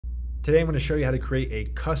Today I'm going to show you how to create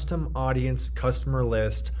a custom audience customer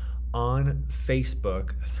list on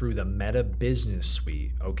Facebook through the Meta Business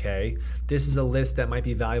Suite, okay? This is a list that might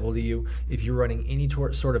be valuable to you if you're running any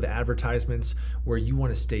sort of advertisements where you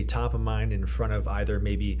want to stay top of mind in front of either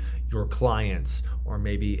maybe your clients or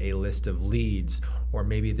maybe a list of leads, or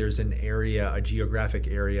maybe there's an area, a geographic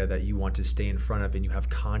area that you want to stay in front of and you have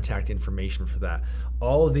contact information for that.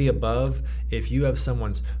 All of the above, if you have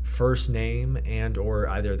someone's first name and or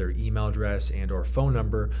either their email address and or phone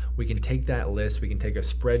number, we can take that list, we can take a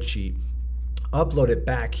spreadsheet, upload it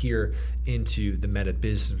back here into the Meta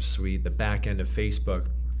Business Suite, the back end of Facebook.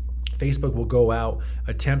 Facebook will go out,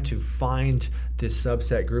 attempt to find this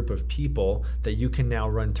subset group of people that you can now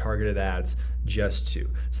run targeted ads just to.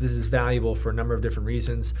 So this is valuable for a number of different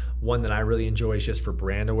reasons. One that I really enjoy is just for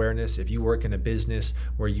brand awareness. If you work in a business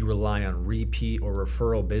where you rely on repeat or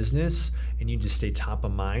referral business and you just stay top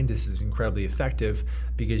of mind, this is incredibly effective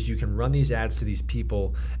because you can run these ads to these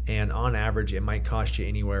people, and on average it might cost you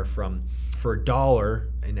anywhere from, for $1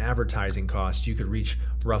 in advertising costs, you could reach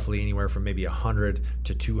roughly anywhere from maybe 100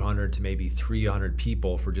 to 200 to maybe 300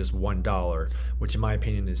 people for just $1, which in my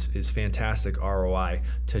opinion is fantastic ROI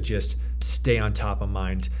to just stay on top of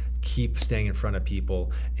mind, keep staying in front of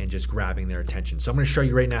people and just grabbing their attention. So I'm going to show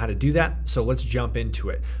you right now how to do that. So let's jump into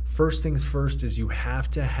it. First things first is you have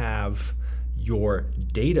to have your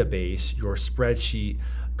database, your spreadsheet,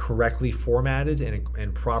 correctly formatted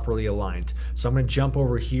and properly aligned. So I'm going to jump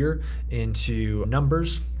over here into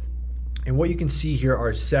numbers, and what you can see here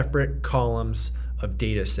are separate columns of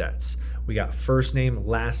data sets. We got first name,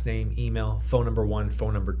 last name, email, phone number 1,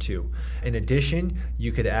 phone number 2. In addition,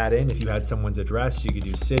 you could add in, if you had someone's address, you could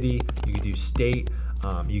do city, you could do state,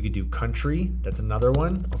 you could do country, that's another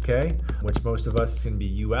one, okay? Which most of us is gonna be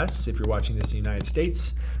US if you're watching this in the United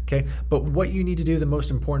States, okay? But what you need to do, the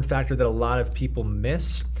most important factor that a lot of people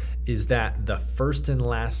miss is that the first and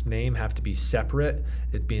last name have to be separate,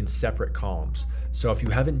 it being separate columns. So if you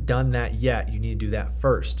haven't done that yet, you need to do that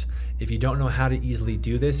first. If you don't know how to easily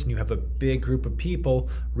do this and you have a big group of people,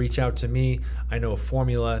 reach out to me. I know a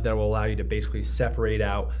formula that will allow you to basically separate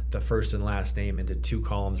out the first and last name into 2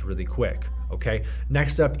 columns really quick, okay?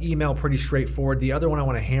 Next up, email, pretty straightforward. The other one I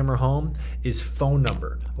want to hammer home is phone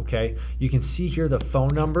number, okay? You can see here the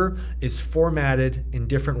phone number is formatted in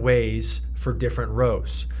different ways for different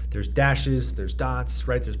rows. There's dashes, there's dots,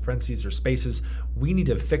 right? There's parentheses, there's spaces. We need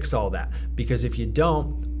to fix all that, because if you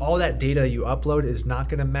don't, all that data you upload is not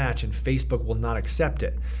gonna match and Facebook will not accept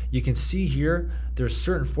it. You can see here, there's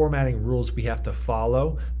certain formatting rules we have to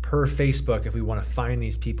follow per Facebook if we wanna find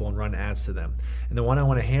these people and run ads to them. And the one I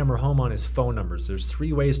wanna hammer home on is phone numbers. There's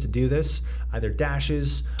 3 ways to do this, either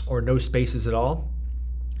dashes or no spaces at all.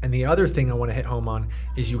 And the other thing I wanna hit home on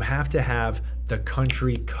is you have to have the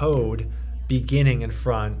country code beginning in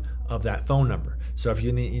front of that phone number. So if you're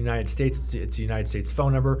in the United States, it's a United States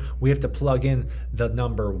phone number. We have to plug in the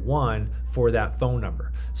number 1 for that phone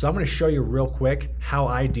number. So I'm going to show you real quick how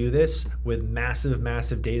I do this with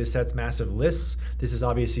massive data sets, massive lists. This is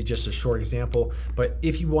obviously just a short example, but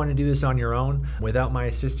if you want to do this on your own without my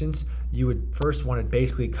assistance, you would first want to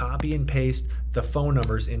basically copy and paste the phone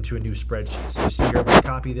numbers into a new spreadsheet. So you see here, I'm going to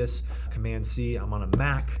copy this, Command C, I'm on a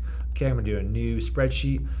Mac. Okay, I'm gonna do a new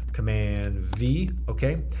spreadsheet, Command V,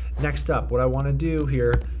 okay? Next up, what I wanna do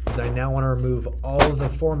here is I now wanna remove all of the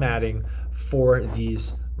formatting for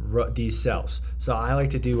these cells. So I like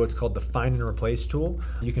to do what's called the find and replace tool.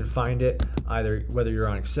 You can find it either whether you're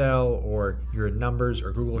on Excel or you're in Numbers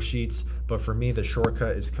or Google Sheets, but for me the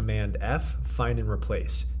shortcut is Command F, find and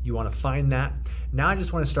replace. You want to find that. Now I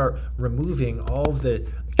just want to start removing all of the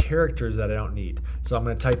characters that I don't need. So I'm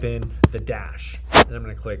going to type in the dash and I'm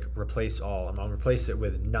going to click replace all. I'm going to replace it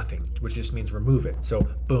with nothing, which just means remove it. So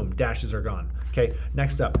boom, dashes are gone. Okay,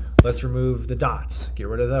 next up, let's remove the dots. Get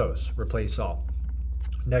rid of those, replace all.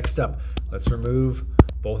 Next up, let's remove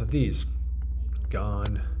both of these.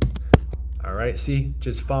 Gone. All right, see,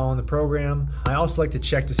 just following the program. I also like to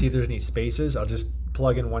check to see if there's any spaces. I'll just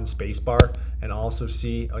plug in 1 space bar and also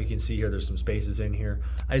see, oh, you can see here there's some spaces in here.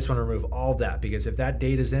 I just want to remove all that, because if that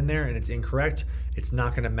data is in there and it's incorrect, it's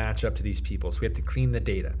not going to match up to these people. So we have to clean the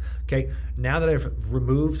data. Okay, now that I've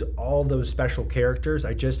removed all those special characters,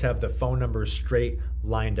 I just have the phone numbers straight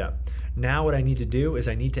lined up. Now what I need to do is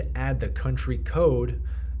I need to add the country code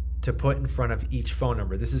to put in front of each phone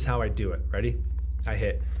number. This is how I do it. Ready? I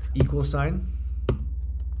hit $,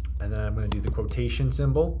 and then I'm going to do the quotation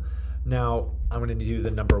symbol. Now I'm going to do the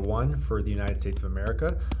number 1 for the United States of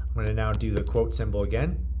America. I'm going to now do the quote symbol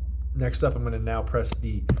again. Next up, I'm going to now press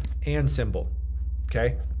the and symbol.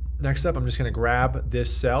 Okay. Next up, I'm just going to grab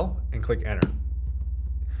this cell and click enter.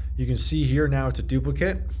 You can see here now it's a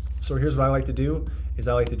duplicate. So here's what I like to do is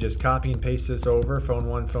I like to just copy and paste this over phone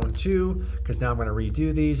 1, phone 2, because now I'm going to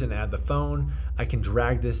redo these and add the phone. I can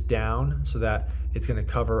drag this down so that it's going to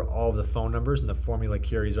cover all of the phone numbers and the formula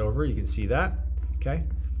carries over. You can see that. Okay.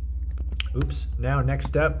 Oops. Now next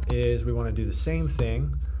step is we want to do the same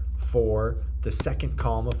thing for the second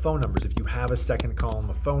column of phone numbers. If you have a second column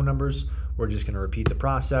of phone numbers, we're just going to repeat the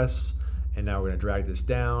process. And now we're going to drag this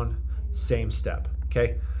down. Same step.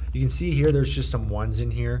 Okay. You can see here there's just some ones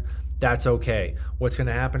in here. That's okay. What's going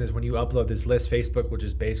to happen is when you upload this list, Facebook will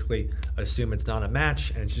just basically assume it's not a match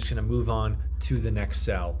and it's just going to move on to the next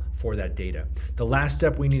cell for that data. The last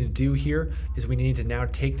step we need to do here is we need to now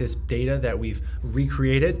take this data that we've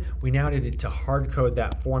recreated. We now need to hard code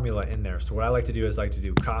that formula in there. So what I like to do is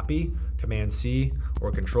copy, Command C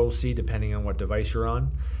or Control C depending on what device you're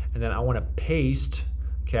on. And then I want to paste,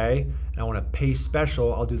 okay? And I want to paste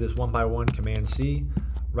special. I'll do this one by one, Command C,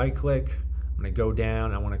 right click. I'm going to go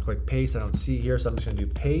down, I want to click paste. I don't see it here, so I'm just going to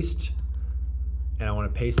do paste, and I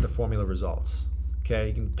want to paste the formula results. Okay,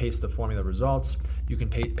 you can paste the formula results. You can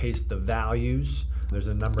paste the values. There's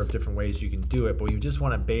a number of different ways you can do it, but you just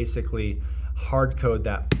want to basically hard code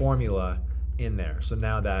that formula in there. So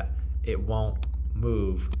now that it won't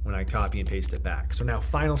move when I copy and paste it back. So now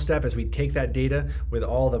final step is we take that data with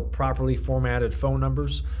all the properly formatted phone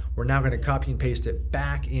numbers. We're now going to copy and paste it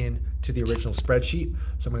back in to the original spreadsheet.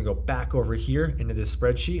 So I'm going to go back over here into this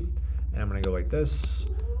spreadsheet and I'm going to go like this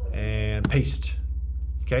and paste.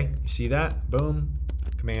 Okay, you see that? Boom,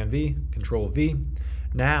 Command V, Control V.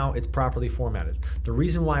 Now it's properly formatted. The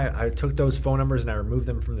reason why I took those phone numbers and I removed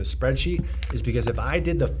them from the spreadsheet is because if I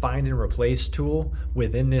did the find and replace tool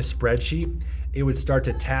within this spreadsheet, it would start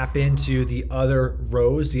to tap into the other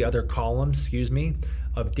rows, the other columns, excuse me,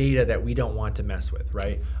 of data that we don't want to mess with,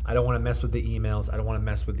 right? I don't want to mess with the emails. I don't want to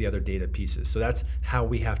mess with the other data pieces. So that's how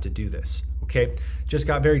we have to do this, okay? Just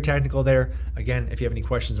got very technical there. Again, if you have any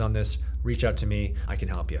questions on this, reach out to me. I can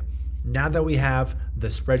help you. Now that we have the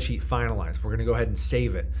spreadsheet finalized, we're going to go ahead and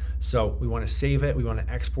save it. So we want to save it. We want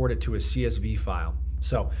to export it to a CSV file.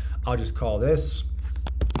 So I'll just call this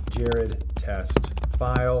Jared test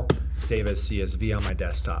file, save as CSV on my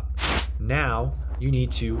desktop. Now you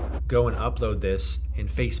need to go and upload this in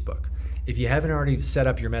Facebook. If you haven't already set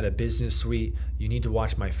up your Meta Business Suite, you need to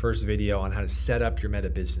watch my first video on how to set up your Meta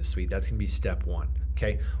Business Suite. That's going to be step one.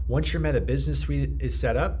 Okay. Once your Meta Business Suite is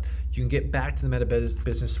set up, you can get back to the Meta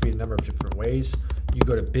Business Suite a number of different ways. You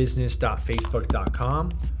go to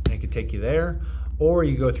business.facebook.com and it can take you there, or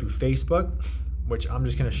you go through Facebook, which I'm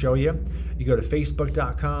just going to show you. You go to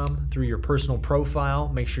facebook.com through your personal profile,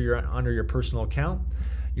 make sure you're under your personal account.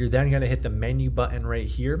 You're then going to hit the menu button right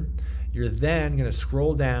here. You're then going to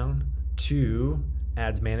scroll down to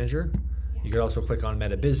Ads Manager. You could also click on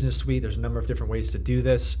Meta Business Suite. There's a number of different ways to do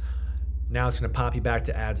this. Now it's going to pop you back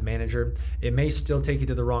to Ads Manager. It may still take you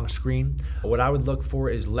to the wrong screen. What I would look for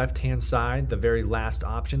is left-hand side, the very last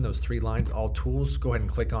option, those 3 lines, all tools. Go ahead and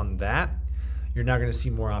click on that. You're now going to see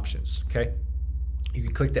more options, okay? You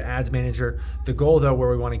can click the Ads Manager. The goal, though,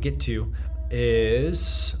 where we want to get to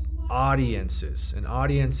is audiences. And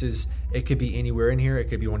audiences, it could be anywhere in here. It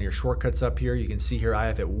could be one of your shortcuts up here. You can see here I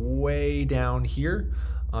have it way down here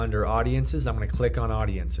under audiences. I'm going to click on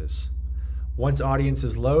audiences. Once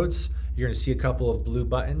audiences loads, you're going to see a couple of blue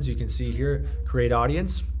buttons. You can see here, create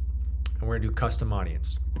audience, and we're going to do custom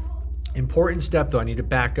audience. Important step though, I need to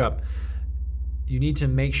back up. You need to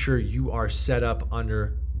make sure you are set up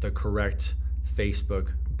under the correct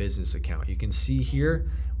Facebook business account. You can see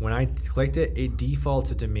here, when I clicked it, it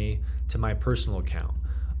defaulted to me to my personal account.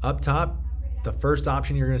 Up top, the first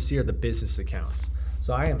option you're going to see are the business accounts.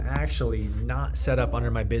 So I am actually not set up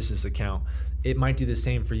under my business account. It might do the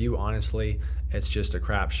same for you, honestly. It's just a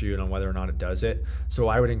crapshoot on whether or not it does it. So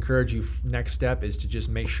I would encourage you, next step is to just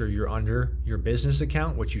make sure you're under your business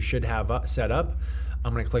account, which you should have set up.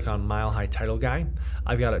 I'm going to click on Mile High Title Guy.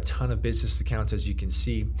 I've got a ton of business accounts, as you can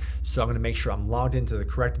see. So I'm going to make sure I'm logged into the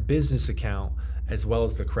correct business account as well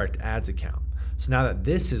as the correct ads account. So now that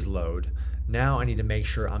this is loaded, now I need to make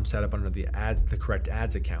sure I'm set up under the correct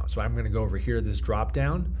ads account. So I'm going to go over here to this drop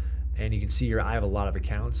down, and you can see here I have a lot of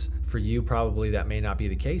accounts. For you, probably that may not be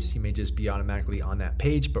the case. You may just be automatically on that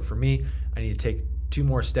page, but for me, I need to take 2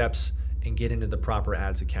 more steps and get into the proper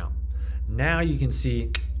ads account. Now you can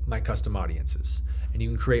see my custom audiences, and you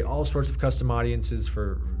can create all sorts of custom audiences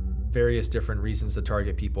for various different reasons to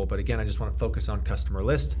target people. But again, I just want to focus on customer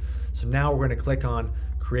list. So now we're going to click on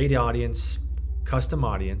create audience, custom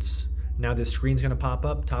audience. Now this screen's going to pop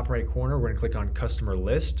up, top right corner. We're going to click on customer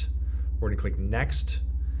list. We're going to click next.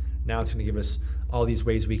 Now it's going to give us all these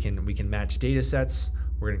ways we can match data sets.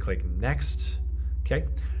 We're going to click next, Okay,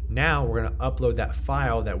 now we're gonna upload that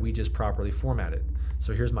file that we just properly formatted.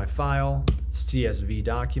 So here's my file, CSV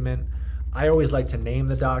document. I always like to name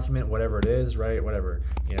the document, whatever it is, right? Whatever,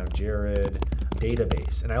 you know, Jared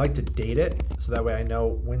database. And I like to date it so that way I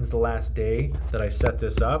know when's the last day that I set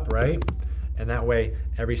this up, right? And that way,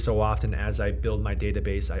 every so often as I build my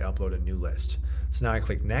database, I upload a new list. So now I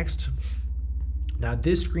click next. Now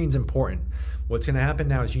this screen's important. What's gonna happen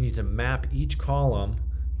now is you need to map each column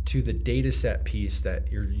to the data set piece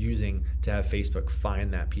that you're using to have Facebook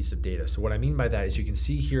find that piece of data. So what I mean by that is you can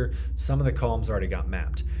see here, some of the columns already got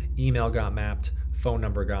mapped. Email got mapped, phone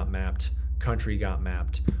number got mapped, country got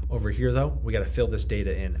mapped. Over here though, we gotta fill this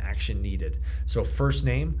data in, action needed. So first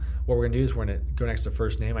name, what we're gonna do is we're gonna go next to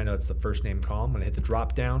first name. I know it's the first name column. I'm gonna hit the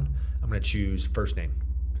drop down. I'm gonna choose first name.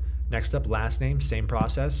 Next up, last name, same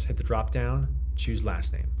process. Hit the drop down, choose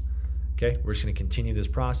last name. Okay, we're just gonna continue this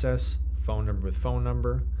process. Phone number with phone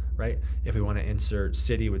number, right? If we want to insert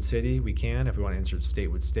city with city, we can. If we want to insert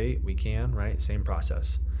state with state, we can, right? Same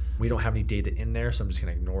process. We don't have any data in there, so I'm just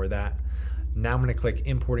going to ignore that. Now I'm going to click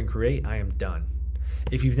import and create. I am done.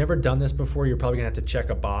 If you've never done this before, you're probably going to have to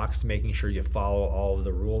check a box making sure you follow all of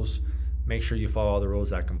the rules. Make sure you follow all the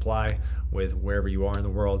rules that comply with wherever you are in the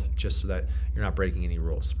world, just so that you're not breaking any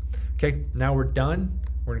rules. Okay, now we're done.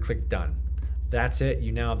 We're going to click done. That's it.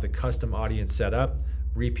 You now have the custom audience set up.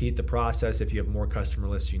 Repeat the process if you have more customer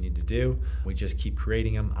lists you need to do. We just keep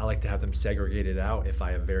creating them. I like to have them segregated out if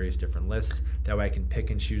I have various different lists. That way I can pick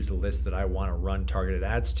and choose the lists that I want to run targeted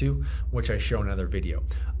ads to, which I show in another video.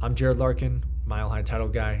 I'm Jared Larkin,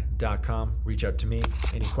 milehighTitleGuy.com. Reach out to me.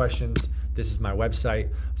 Any questions? This is my website.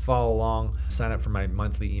 Follow along. Sign up for my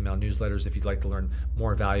monthly email newsletters if you'd like to learn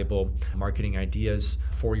more valuable marketing ideas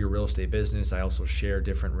for your real estate business. I also share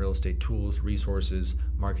different real estate tools, resources,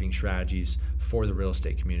 marketing strategies for the real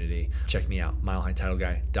estate community. Check me out,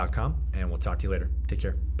 milehighTitleGuy.com, and we'll talk to you later. Take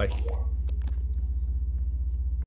care. Bye.